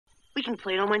We can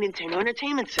play it on my Nintendo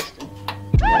Entertainment System.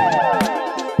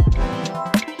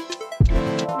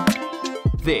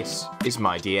 This is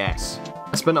my DS.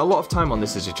 I spent a lot of time on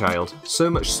this as a child, so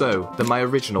much so that my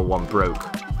original one broke.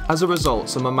 As a result,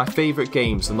 some of my favourite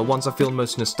games and the ones I feel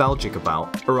most nostalgic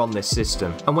about are on this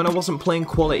system. And when I wasn't playing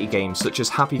quality games such as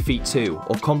Happy Feet 2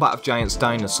 or Combat of Giants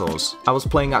Dinosaurs, I was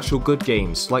playing actual good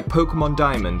games like Pokemon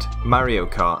Diamond, Mario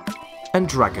Kart, and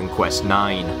Dragon Quest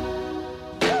IX.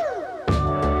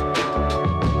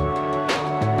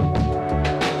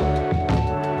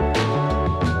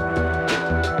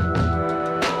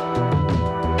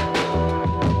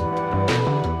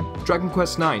 Dragon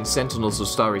Quest IX Sentinels of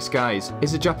Starry Skies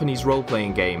is a Japanese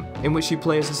role-playing game in which you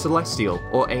play as a celestial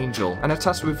or angel and are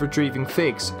tasked with retrieving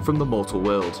figs from the mortal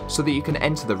world so that you can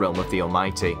enter the realm of the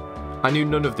Almighty. I knew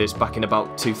none of this back in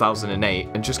about 2008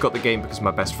 and just got the game because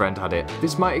my best friend had it.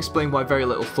 This might explain why very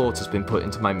little thought has been put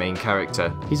into my main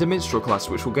character. He's a minstrel class,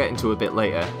 which we'll get into a bit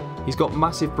later. He's got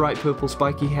massive bright purple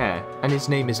spiky hair, and his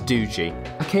name is Doogie.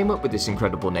 I came up with this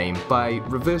incredible name by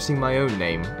reversing my own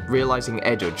name, realising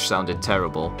Edudge sounded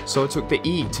terrible, so I took the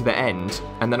E to the end,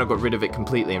 and then I got rid of it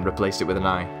completely and replaced it with an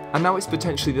I. And now it's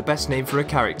potentially the best name for a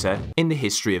character in the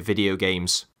history of video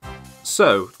games.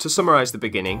 So, to summarise the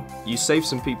beginning, you save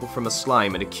some people from a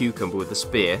slime and a cucumber with a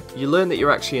spear, you learn that you're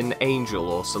actually an angel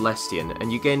or celestian,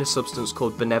 and you gain a substance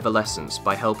called benevolescence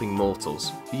by helping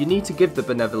mortals. You need to give the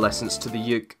benevolescence to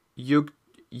the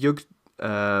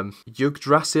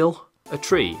Yggdrasil, a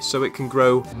tree, so it can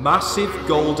grow massive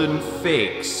golden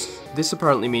figs. This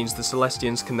apparently means the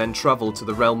Celestians can then travel to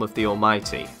the realm of the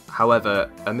Almighty.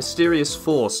 However, a mysterious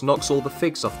force knocks all the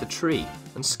figs off the tree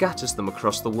and scatters them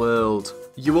across the world.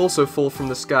 You also fall from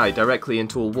the sky directly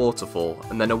into a waterfall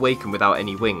and then awaken without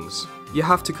any wings. You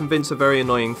have to convince a very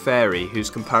annoying fairy who's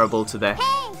comparable to the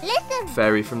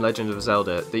fairy from Legend of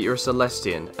Zelda that you're a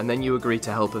Celestian, and then you agree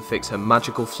to help her fix her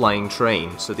magical flying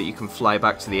train so that you can fly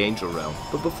back to the angel realm.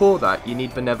 But before that, you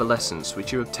need benevolescence,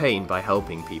 which you obtain by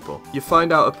helping people. You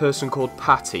find out a person called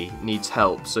Patty needs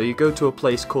help, so you go to a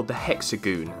place called the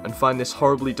Hexagoon and find this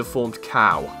horribly deformed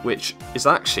cow, which is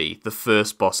actually the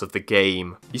first boss of the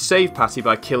game. You save Patty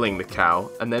by killing the cow,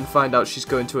 and then find out she's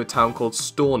going to a town called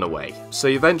Stornoway. So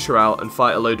you venture out and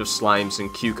fight a load of slimes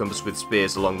and cucumbers with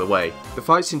spears along the way. The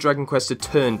fights in Dragon Quest are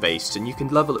turn-based, and you can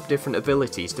level up different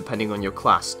abilities depending on your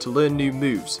class to learn new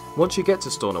moves. Once you get to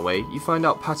Stornoway, you find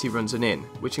out Patty runs an inn,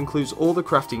 which includes all the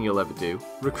crafting you'll ever do,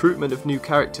 recruitment of new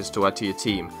characters to add to your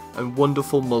team, and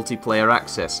wonderful multiplayer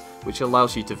access, which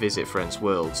allows you to visit friends'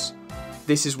 worlds.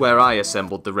 This is where I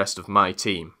assembled the rest of my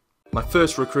team. My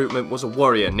first recruitment was a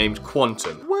warrior named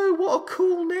Quantum. Whoa, what a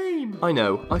cool name! I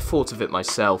know, I thought of it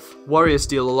myself. Warriors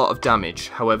deal a lot of damage,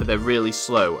 however they're really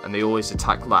slow and they always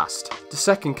attack last. The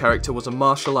second character was a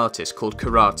martial artist called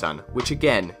Karatan, which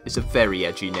again is a very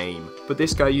edgy name. But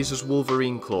this guy uses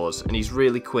Wolverine claws and he's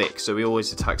really quick, so he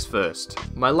always attacks first.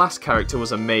 My last character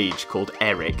was a mage called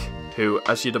Eric, who,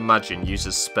 as you'd imagine,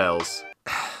 uses spells.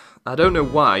 I don't know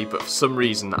why, but for some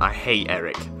reason I hate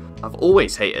Eric. I've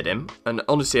always hated him, and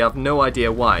honestly I have no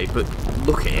idea why, but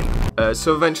look at him.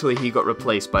 So eventually he got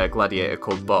replaced by a gladiator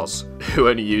called Boz, who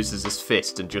only uses his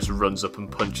fist and just runs up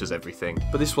and punches everything.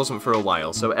 But this wasn't for a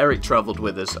while, so Eric travelled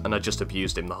with us and I just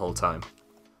abused him the whole time.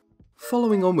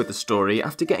 Following on with the story,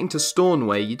 after getting to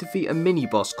Stornoway, you defeat a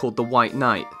mini-boss called the White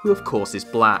Knight, who of course is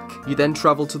black. You then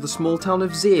travel to the small town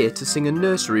of Zir to sing a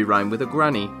nursery rhyme with a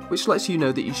granny, which lets you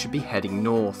know that you should be heading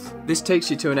north. This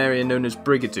takes you to an area known as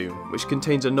Brigadoon, which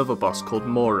contains another boss called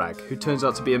Morag, who turns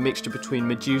out to be a mixture between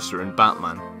Medusa and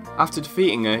Batman. After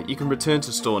defeating her, you can return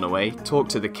to Stornoway, talk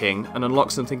to the king, and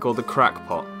unlock something called the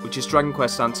Crackpot, which is Dragon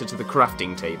Quest's answer to the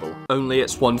crafting table. Only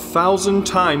it's 1,000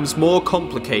 times more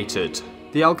complicated.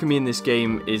 The alchemy in this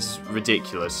game is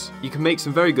ridiculous. You can make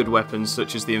some very good weapons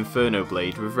such as the Inferno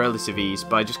Blade with relative ease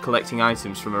by just collecting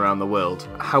items from around the world.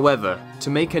 However, to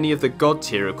make any of the god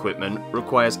tier equipment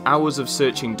requires hours of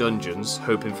searching dungeons,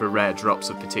 hoping for rare drops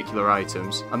of particular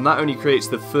items, and that only creates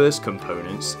the first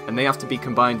components, and they have to be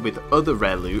combined with other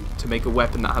rare loot to make a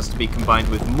weapon that has to be combined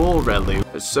with more rare loot.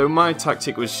 So my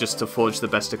tactic was just to forge the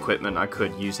best equipment I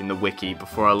could using the wiki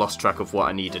before I lost track of what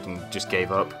I needed and just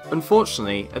gave up.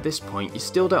 Unfortunately, at this point you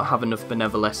still don't have enough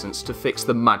benevolescence to fix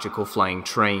the magical flying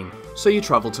train, so you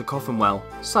travel to Coffinwell.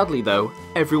 Sadly though,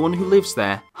 everyone who lives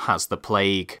there has the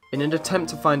plague. In an attempt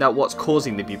to find out what's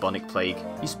causing the bubonic plague,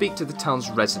 you speak to the town's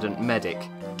resident medic,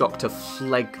 Dr.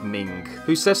 Flegming,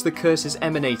 who says the curse is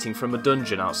emanating from a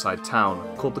dungeon outside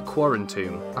town, called the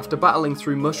Quarantomb. After battling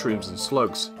through mushrooms and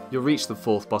slugs, you'll reach the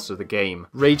 4th boss of the game,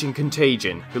 Raging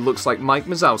Contagion, who looks like Mike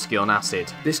Mazowski on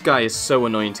acid. This guy is so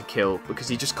annoying to kill, because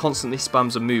he just constantly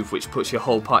spams a move which puts your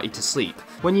whole party to sleep.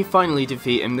 When you finally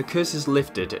defeat him, the curse is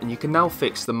lifted, and you can now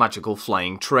fix the magical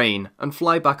flying train, and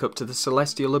fly back up to the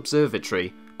Celestial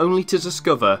Observatory, only to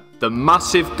discover the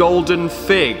massive golden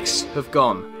figs have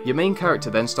gone. Your main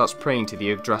character then starts praying to the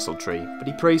Yggdrasil tree, but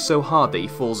he prays so hard that he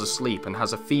falls asleep and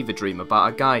has a fever dream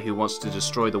about a guy who wants to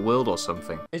destroy the world or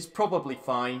something. It's probably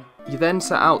fine. You then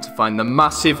set out to find the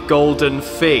massive golden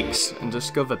figs and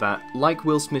discover that, like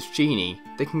Will Smith's genie,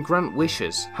 they can grant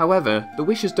wishes. However, the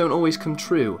wishes don't always come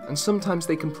true, and sometimes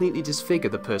they completely disfigure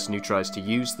the person who tries to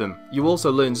use them. You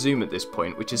also learn Zoom at this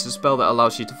point, which is a spell that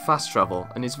allows you to fast travel,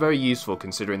 and is very useful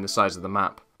considering the size of the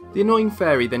map. The annoying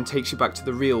fairy then takes you back to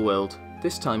the real world,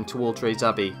 this time to Waltrade's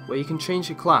Abbey, where you can change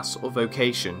your class or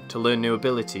vocation to learn new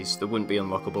abilities that wouldn't be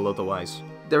unlockable otherwise.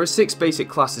 There are 6 basic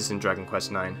classes in Dragon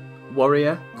Quest IX.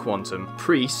 Warrior, Quantum,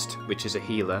 Priest, which is a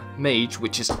healer, Mage,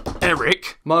 which is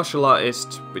Eric, Martial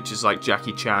Artist, which is like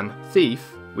Jackie Chan,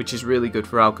 Thief, which is really good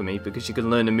for alchemy because you can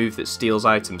learn a move that steals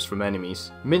items from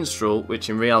enemies. Minstrel, which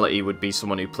in reality would be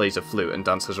someone who plays a flute and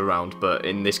dances around, but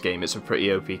in this game it's a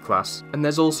pretty OP class. And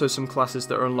there's also some classes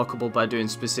that are unlockable by doing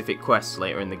specific quests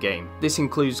later in the game. This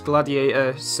includes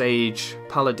Gladiator, Sage,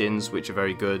 Paladins, which are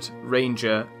very good,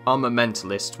 Ranger,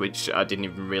 Armamentalist, which I didn't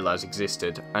even realise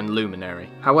existed, and Luminary.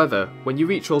 However, when you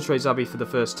reach Waltrade's Abbey for the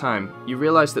first time, you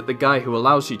realise that the guy who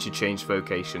allows you to change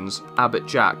vocations, Abbot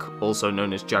Jack, also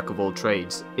known as Jack of all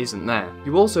trades, isn't there.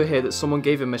 You also hear that someone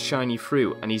gave him a shiny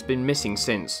fruit and he's been missing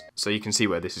since, so you can see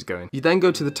where this is going. You then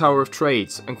go to the Tower of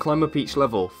Trades and climb up each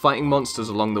level, fighting monsters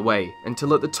along the way,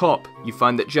 until at the top you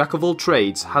find that Jack of all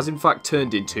Trades has in fact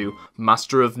turned into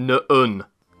Master of Nu'un.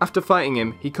 After fighting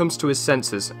him, he comes to his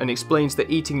senses and explains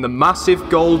that eating the massive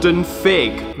golden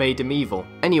fig made him evil.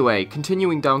 Anyway,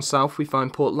 continuing down south we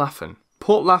find Port Laffan.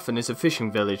 Port Laffan is a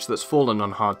fishing village that's fallen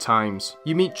on hard times.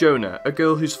 You meet Jonah, a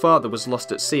girl whose father was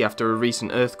lost at sea after a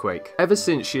recent earthquake. Ever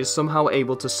since, she is somehow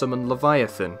able to summon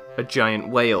Leviathan, a giant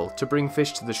whale, to bring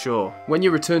fish to the shore. When you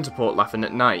return to Port Laffan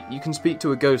at night, you can speak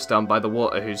to a ghost down by the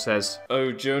water who says,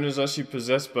 "Oh, Jonah's actually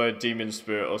possessed by a demon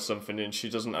spirit or something and she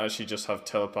doesn't actually just have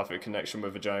telepathic connection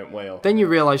with a giant whale." Then you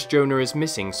realise Jonah is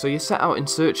missing, so you set out in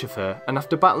search of her, and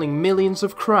after battling millions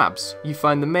of crabs, you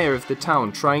find the mayor of the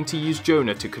town trying to use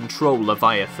Jonah to control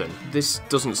Leviathan. This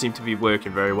doesn't seem to be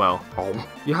working very well.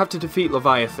 You have to defeat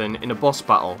Leviathan in a boss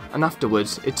battle, and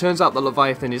afterwards, it turns out that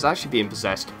Leviathan is actually being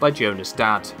possessed by Jonah's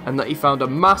dad, and that he found a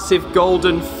massive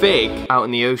golden fig out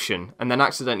in the ocean, and then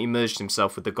accidentally merged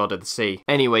himself with the god of the sea.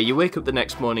 Anyway, you wake up the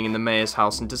next morning in the mayor's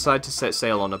house and decide to set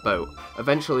sail on a boat,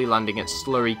 eventually landing at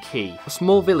Slurry Key, a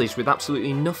small village with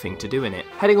absolutely nothing to do in it.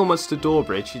 Heading onwards to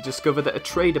Doorbridge, you discover that a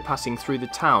trader passing through the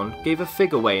town gave a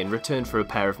fig away in return for a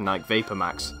pair of Nike Vapor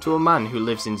Max to a man who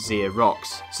lives in Zir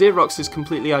Rocks. Zir Rocks is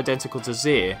completely identical to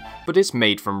Zir, but it's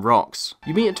made from rocks.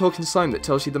 You meet a talking sign that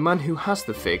tells you the man who has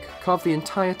the fig carved the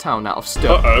entire town out of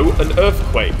stone. Uh-oh, an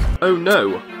earthquake! Oh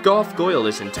no, Garth Goyle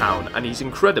is in town, and he's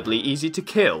incredibly easy to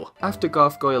kill. After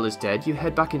Garth Goyle is dead, you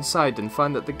head back inside and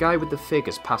find that the guy with the fig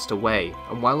has passed away,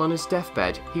 and while on his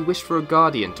deathbed, he wished for a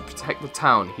guardian to protect the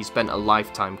town he spent a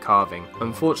lifetime carving.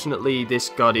 Unfortunately, this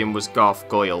guardian was Garth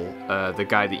Goyle, the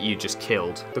guy that you just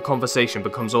killed. The conversation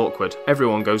becomes awkward.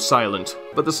 Everyone goes silent,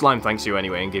 but the slime thanks you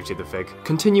anyway and gives you the fig.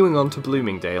 Continuing on to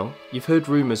Bloomingdale, you've heard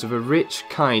rumours of a rich,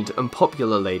 kind, and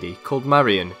popular lady called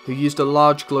Marion who used a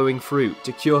large glowing fruit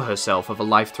to cure herself of a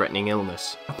life-threatening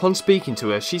illness. Upon speaking to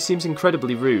her, she seems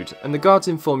incredibly rude, and the guards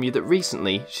inform you that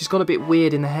recently she's gone a bit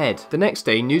weird in the head. The next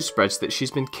day, news spreads that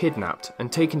she's been kidnapped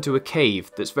and taken to a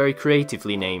cave that's very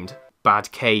creatively named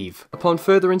Bad Cave. Upon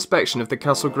further inspection of the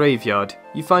castle graveyard,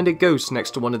 you find a ghost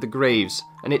next to one of the graves,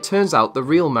 and it turns out the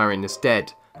real Marion is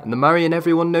dead, and the Marion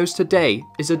everyone knows today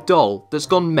is a doll that's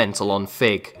gone mental on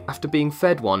fig, after being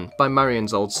fed one by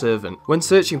Marion's old servant. When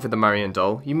searching for the Marion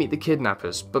doll, you meet the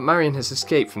kidnappers, but Marion has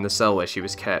escaped from the cell where she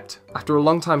was kept. After a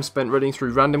long time spent running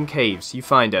through random caves, you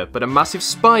find her, but a massive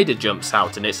spider jumps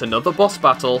out and it's another boss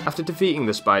battle. After defeating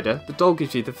the spider, the doll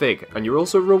gives you the fig, and you're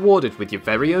also rewarded with your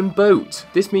very own boat.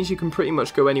 This means you can pretty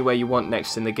much go anywhere you want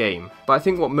next in the game, but I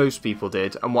think what most people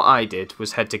did, and what I did,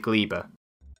 was head to Gleba.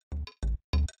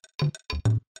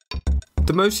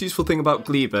 The most useful thing about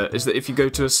Gleba is that if you go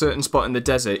to a certain spot in the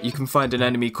desert, you can find an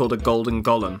enemy called a golden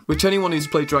golem, which anyone who's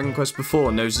played Dragon Quest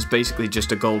before knows is basically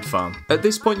just a gold farm. At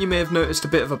this point you may have noticed a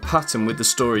bit of a pattern with the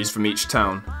stories from each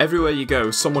town. Everywhere you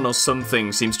go, someone or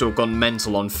something seems to have gone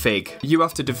mental on Fig. You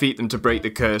have to defeat them to break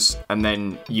the curse, and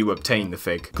then you obtain the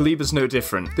Fig. Gleba's no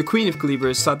different. The Queen of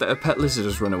Gleba is sad that her pet lizard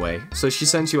has run away, so she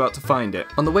sends you out to find it.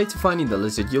 On the way to finding the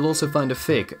lizard, you'll also find a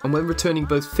Fig, and when returning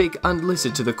both Fig and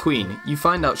lizard to the Queen, you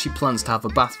find out she plans to have a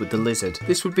bath with the lizard.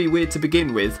 This would be weird to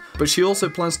begin with, but she also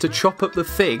plans to chop up the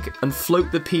Fig and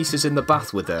float the pieces in the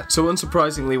bath with her. So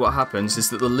unsurprisingly what happens is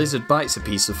that the lizard bites a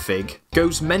piece of Fig,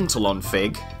 goes mental on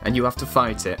Fig, and you have to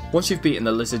fight it. Once you've beaten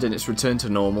the lizard and it's returned to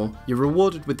normal, you're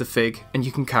rewarded with the Fig and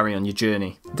you can carry on your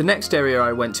journey. The next area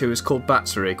I went to is called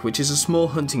Batsarig, which is a small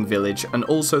hunting village and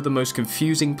also the most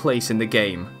confusing place in the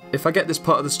game. If I get this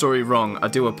part of the story wrong, I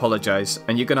do apologise,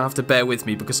 and you're gonna have to bear with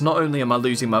me because not only am I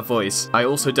losing my voice, I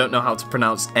also don't know how to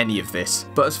pronounce any of this.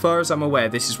 But as far as I'm aware,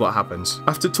 this is what happens.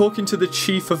 After talking to the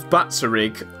chief of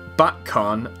Batsarig,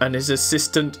 Batkarn, and his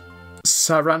assistant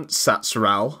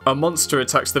Sarantsatsral, a monster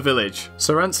attacks the village.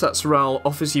 Sarantsatsral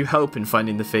offers you help in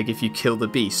finding the Fig if you kill the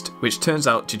beast, which turns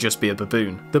out to just be a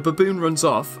baboon. The baboon runs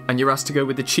off, and you're asked to go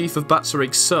with the chief of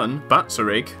Batsarig's son,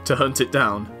 Batsarig, to hunt it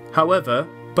down. However,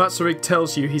 Batsarig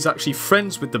tells you he's actually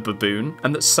friends with the baboon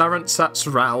and that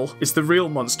Sarantsatsral is the real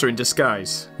monster in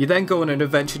disguise. You then go on an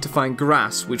adventure to find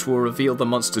grass, which will reveal the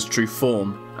monster's true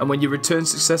form, and when you return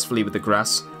successfully with the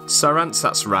grass,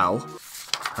 Sarantsatsral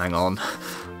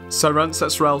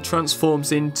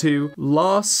transforms into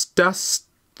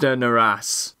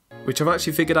Larstastenaras, which I've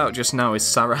actually figured out just now is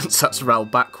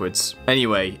Sarantsatsral backwards.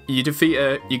 Anyway, you defeat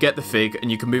her, you get the Fig,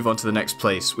 and you can move on to the next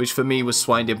place, which for me was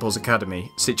Swinedimple's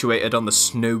Academy, situated on the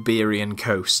Snowberian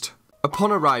coast.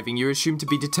 Upon arriving, you're assumed to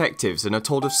be detectives and are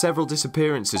told of several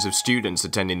disappearances of students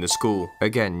attending the school.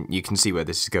 Again, you can see where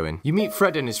this is going. You meet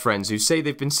Fred and his friends who say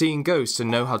they've been seeing ghosts and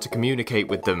know how to communicate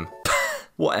with them.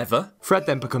 Whatever. Fred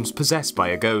then becomes possessed by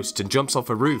a ghost and jumps off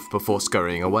a roof before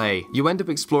scurrying away. You end up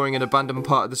exploring an abandoned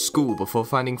part of the school before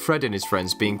finding Fred and his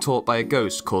friends being taught by a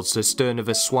ghost called Sir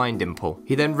Sternova Swinedimple.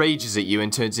 He then rages at you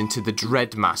and turns into the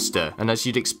Dreadmaster, and as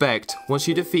you'd expect, once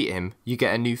you defeat him, you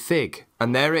get a new Fig.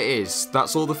 And there it is,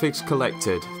 that's all the Figs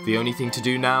collected. The only thing to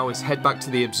do now is head back to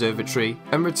the observatory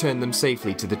and return them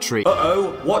safely to the tree.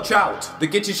 Uh-oh, watch out! The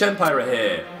Gitish Empire are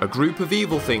here! A group of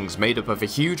evil things made up of a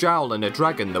huge owl and a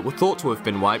dragon that were thought to have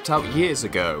been wiped out years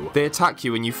ago. They attack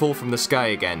you and you fall from the sky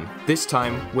again, this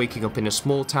time waking up in a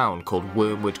small town called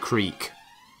Wormwood Creek.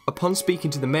 Upon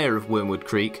speaking to the mayor of Wormwood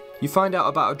Creek, you find out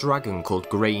about a dragon called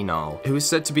Greynarl, who is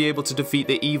said to be able to defeat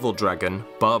the evil dragon,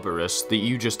 Barbarous, that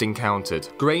you just encountered.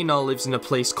 Greynarl lives in a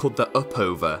place called the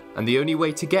Upover, and the only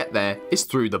way to get there is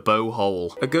through the bow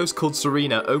hole. A ghost called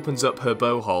Serena opens up her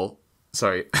bow hole.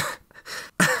 Sorry.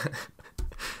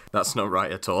 That's not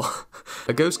right at all.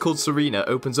 A ghost called Serena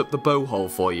opens up the bow hole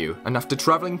for you, and after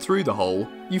travelling through the hole,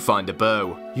 you find a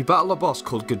bow. You battle a boss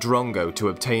called Gadrongo to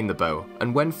obtain the bow,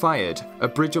 and when fired, a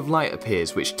bridge of light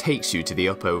appears which takes you to the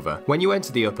Upover. When you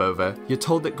enter the Upover, you're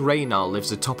told that Greynarl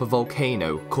lives atop a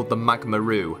volcano called the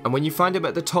Magmaroo, and when you find him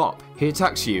at the top, he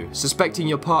attacks you, suspecting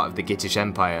you're part of the Gitish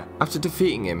Empire. After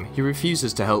defeating him, he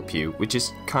refuses to help you, which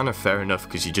is kind of fair enough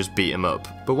because you just beat him up.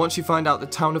 But once you find out the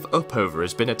town of Upover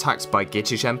has been attacked by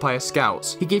Gitish Empire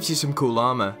scouts, he gives you some cool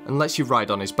armor and lets you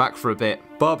ride on his back for a bit.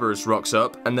 Barbarous rocks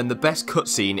up, and then the best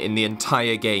cutscene in the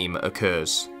entire game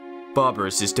occurs.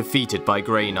 Barbarous is defeated by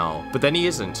Greynarl, but then he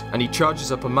isn't, and he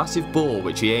charges up a massive ball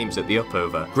which he aims at the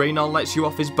Upover. Greynarl lets you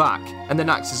off his back, and then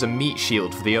acts as a meat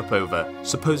shield for the Upover,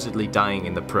 supposedly dying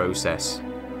in the process.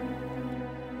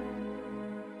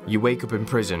 You wake up in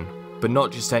prison. But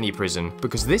not just any prison,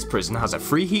 because this prison has a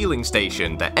free healing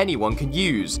station that anyone can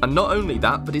use. And not only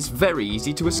that, but it's very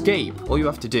easy to escape. All you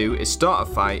have to do is start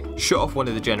a fight, shut off one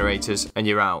of the generators, and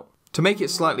you're out. To make it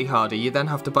slightly harder, you then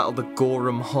have to battle the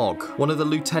Gorum Hog, one of the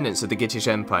lieutenants of the Gitish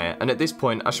Empire, and at this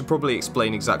point I should probably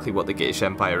explain exactly what the Gitish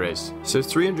Empire is. So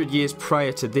 300 years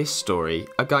prior to this story,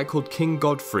 a guy called King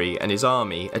Godfrey and his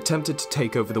army attempted to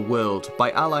take over the world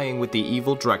by allying with the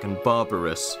evil dragon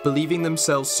Barbarous, believing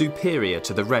themselves superior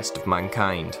to the rest of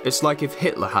mankind. It's like if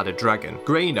Hitler had a dragon.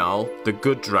 Greynarl, the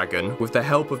good dragon, with the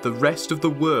help of the rest of the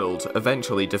world,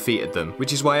 eventually defeated them,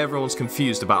 which is why everyone's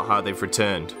confused about how they've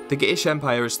returned. The Gitish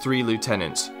Empire has 3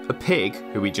 lieutenants, a pig,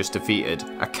 who we just defeated,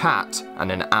 a cat,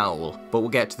 and an owl, but we'll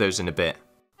get to those in a bit.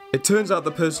 It turns out the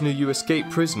person who you escape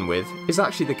prison with is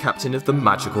actually the captain of the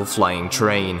magical flying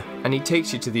train, and he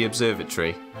takes you to the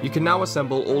observatory. You can now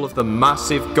assemble all of the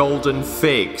massive golden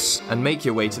figs and make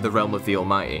your way to the realm of the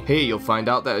Almighty. Here you'll find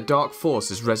out that a dark force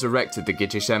has resurrected the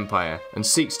Giddish Empire and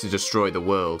seeks to destroy the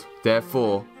world.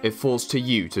 Therefore, it falls to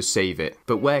you to save it.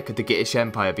 But where could the Giddish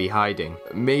Empire be hiding?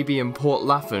 Maybe in Port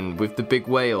Laffan with the big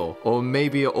whale, or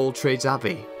maybe at All Trades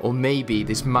Abbey, or maybe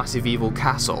this massive evil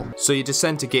castle. So you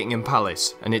descend to Gittingham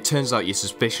Palace, and it turns out your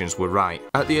suspicions were right.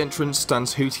 At the entrance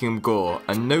stands Hootingham Gore,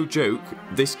 and no joke,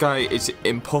 this guy is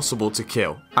impossible to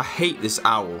kill. I hate this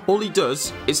owl. All he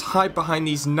does is hide behind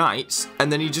these knights,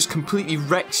 and then he just completely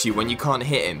wrecks you when you can't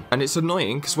hit him. And it's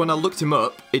annoying, because when I looked him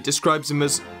up, it describes him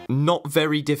as not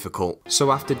very difficult.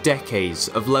 So after decades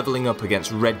of leveling up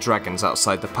against red dragons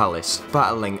outside the palace,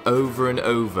 battling over and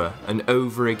over and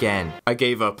over again, I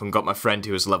gave up and got my friend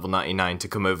who was level 99 to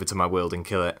come over to my world and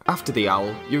kill it. After the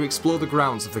owl, you explore the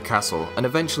grounds of the castle and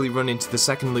eventually run into the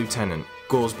second lieutenant,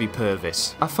 Goresby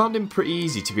Purvis. I found him pretty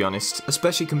easy to be honest,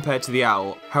 especially compared to the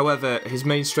owl. However, his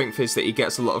main strength is that he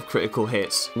gets a lot of critical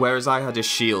hits, whereas I had a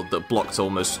shield that blocked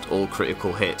almost all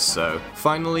critical hits, so.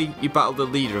 Finally, you battle the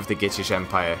leader of the Giddish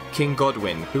Empire, King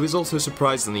Godwyn, who is also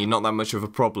surprisingly not that much of a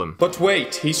problem. But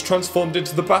wait, he's transformed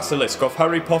into the Basilisk of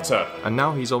Harry Potter! And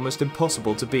now he's almost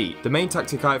impossible to beat. The main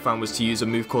tactic I found was to use a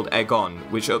move called Egg On,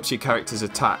 which ups your character's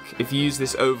attack. If you use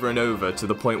this over and over to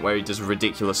the point where he does a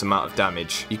ridiculous amount of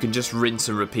damage, you can just rinse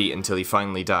and repeat until he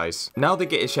finally dies. Now the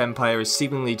Giddish Empire is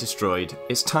seemingly destroyed,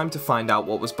 it's time to find out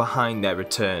what was behind their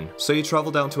return. So you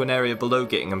travel down to an area below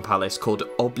Gittingham Palace called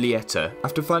Oblietta.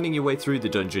 After finding your way through the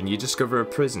dungeon, you discover a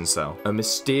prison cell. A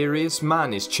mysterious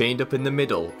man is chained up in the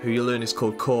middle, who you learn is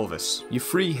called Corvus. You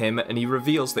free him and he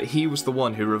reveals that he was the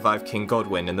one who revived King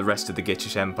Godwyn and the rest of the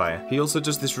Giddish Empire. He also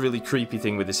does this really creepy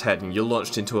thing with his head and you're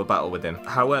launched into a battle with him.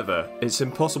 However, it's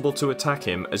impossible to attack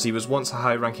him as he was once a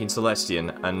high-ranking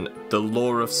Celestian and the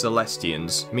law of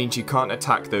Celestians means you can't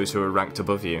attack those who are ranked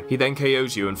above you. He then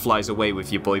KOs you and flies away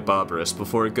with your boy Barbarous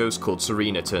before a ghost called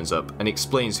Serena turns up and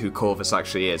explains who Corvus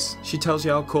actually is. She tells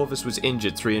you how Corvus was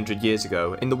injured 300 years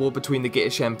ago in the war between the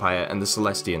Giddish Empire and the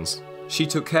Celestians. She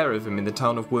took care of him in the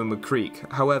town of Wormwood Creek.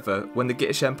 However, when the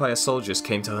Giddish Empire soldiers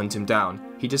came to hunt him down,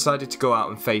 he decided to go out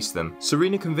and face them.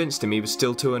 Serena convinced him he was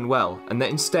still too unwell, and that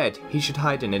instead he should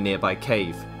hide in a nearby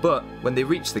cave. But when they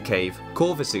reached the cave,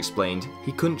 Corvus explained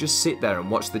he couldn't just sit there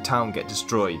and watch the town get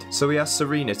destroyed. So he asked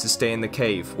Serena to stay in the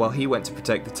cave while he went to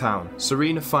protect the town.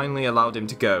 Serena finally allowed him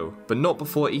to go, but not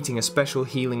before eating a special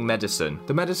healing medicine.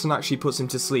 The medicine actually puts him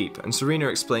to sleep, and Serena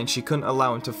explained she couldn't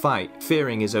allow him to fight,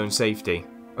 fearing his own safety.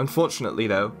 Unfortunately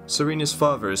though, Serena's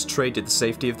father has traded the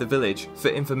safety of the village for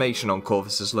information on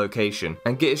Corvus's location,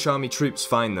 and Giddish army troops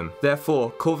find them.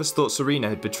 Therefore, Corvus thought Serena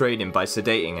had betrayed him by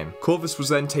sedating him. Corvus was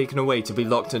then taken away to be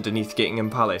locked underneath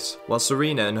Gittingham Palace, while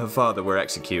Serena and her father were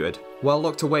executed. While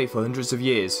locked away for hundreds of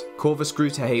years, Corvus grew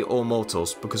to hate all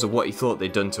mortals because of what he thought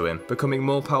they'd done to him, becoming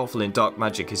more powerful in dark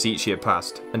magic as each year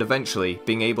passed, and eventually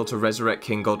being able to resurrect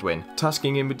King Godwyn,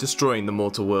 tasking him with destroying the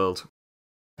mortal world.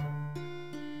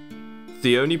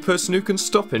 The only person who can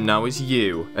stop him now is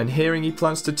you, and hearing he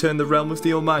plans to turn the realm of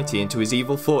the Almighty into his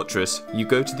evil fortress, you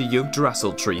go to the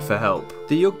Yggdrasil tree for help.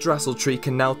 The Yggdrasil tree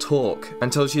can now talk,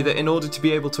 and tells you that in order to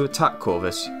be able to attack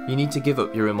Corvus, you need to give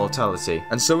up your immortality.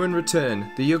 And so in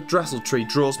return, the Yggdrasil tree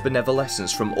draws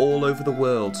benevolence from all over the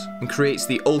world, and creates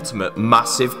the ultimate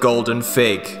massive golden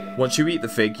fig. Once you eat the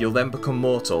fig, you'll then become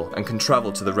mortal and can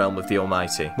travel to the realm of the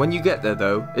Almighty. When you get there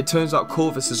though, it turns out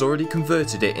Corvus has already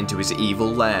converted it into his evil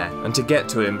lair, and to get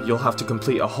to him, you'll have to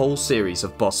complete a whole series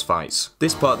of boss fights.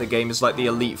 This part of the game is like the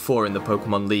Elite Four in the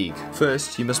Pokemon League.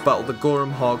 First, you must battle the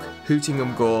Gorham Hog,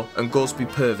 Hootingham Gore, and Goresby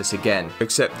Purvis again,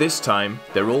 except this time,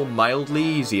 they're all mildly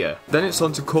easier. Then it's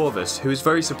on to Corvus, who is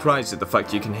very surprised at the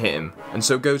fact you can hit him, and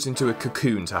so goes into a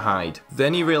cocoon to hide.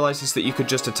 Then he realises that you could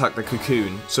just attack the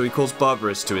cocoon, so he calls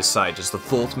Barbarous to his side as the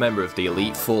fourth member of the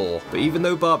Elite Four. But even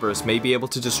though Barbarous may be able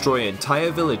to destroy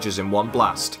entire villages in one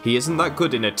blast, he isn't that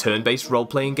good in a turn-based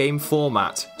role-playing game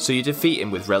format, so you defeat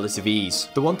him with relative ease.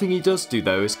 The one thing he does do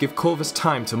though is give Corvus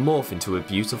time to morph into a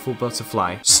beautiful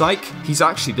butterfly. Psych, he's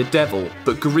actually the devil,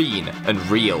 but green and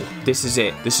real. This is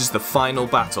it, this is the final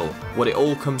battle, what it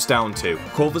all comes down to.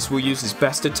 Corvus will use his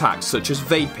best attacks such as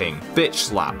vaping, bitch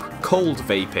slap, cold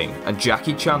vaping, and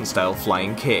Jackie Chan style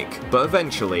flying kick, but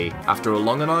eventually, after a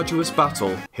long and arduous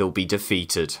battle, he'll be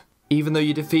defeated. Even though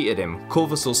you defeated him,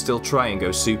 Corvus will still try and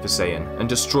go Super Saiyan and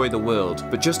destroy the world,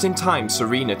 but just in time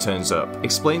Serena turns up,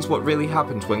 explains what really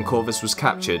happened when Corvus was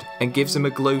captured, and gives him a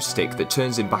glow stick that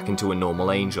turns him back into a normal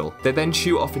angel. They then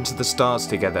shoot off into the stars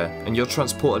together, and you're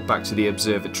transported back to the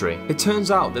observatory. It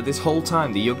turns out that this whole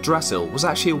time the Yggdrasil was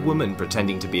actually a woman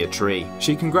pretending to be a tree.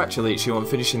 She congratulates you on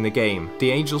finishing the game.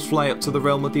 The angels fly up to the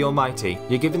realm of the Almighty,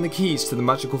 you're given the keys to the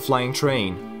magical flying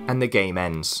train, and the game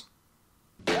ends.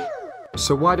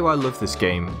 So why do I love this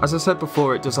game? As I said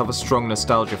before, it does have a strong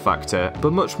nostalgia factor,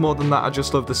 but much more than that I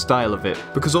just love the style of it.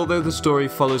 Because although the story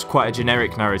follows quite a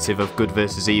generic narrative of good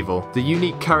versus evil, the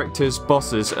unique characters,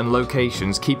 bosses and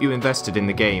locations keep you invested in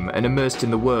the game and immersed in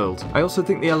the world. I also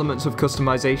think the elements of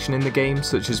customization in the game,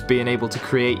 such as being able to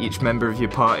create each member of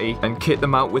your party and kit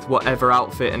them out with whatever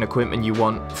outfit and equipment you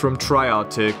want, from tryhard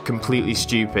to completely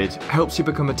stupid, helps you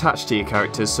become attached to your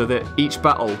characters so that each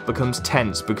battle becomes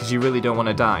tense because you really don't want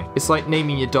to die. It's like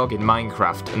naming your dog in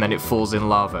Minecraft and then it falls in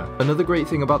lava. Another great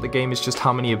thing about the game is just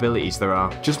how many abilities there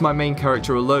are. Just my main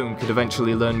character alone could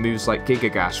eventually learn moves like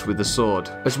Gigagash with the sword,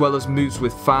 as well as moves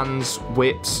with fans,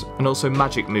 whips, and also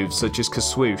magic moves such as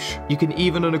Kaswoosh. You can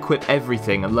even unequip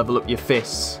everything and level up your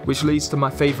fists, which leads to my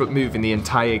favourite move in the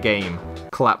entire game,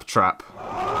 Claptrap.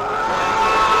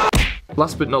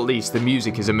 Last but not least, the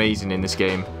music is amazing in this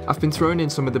game. I've been throwing in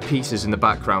some of the pieces in the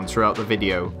background throughout the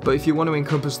video, but if you want to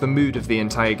encompass the mood of the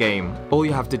entire game, all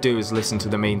you have to do is listen to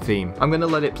the main theme. I'm going to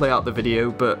let it play out the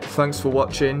video, but thanks for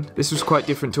watching. This was quite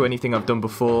different to anything I've done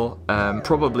before,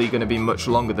 probably going to be much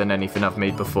longer than anything I've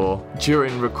made before.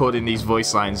 During recording these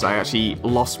voice lines, I actually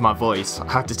lost my voice.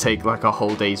 I had to take like a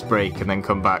whole day's break and then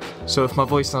come back. So if my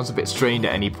voice sounds a bit strained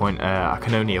at any point, I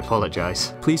can only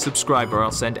apologise. Please subscribe or I'll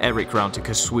send Eric round to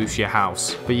Kaswoosh your house.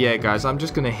 But yeah guys, I'm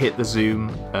just gonna hit the zoom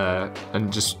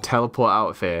and just teleport out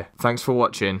of here. Thanks for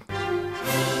watching.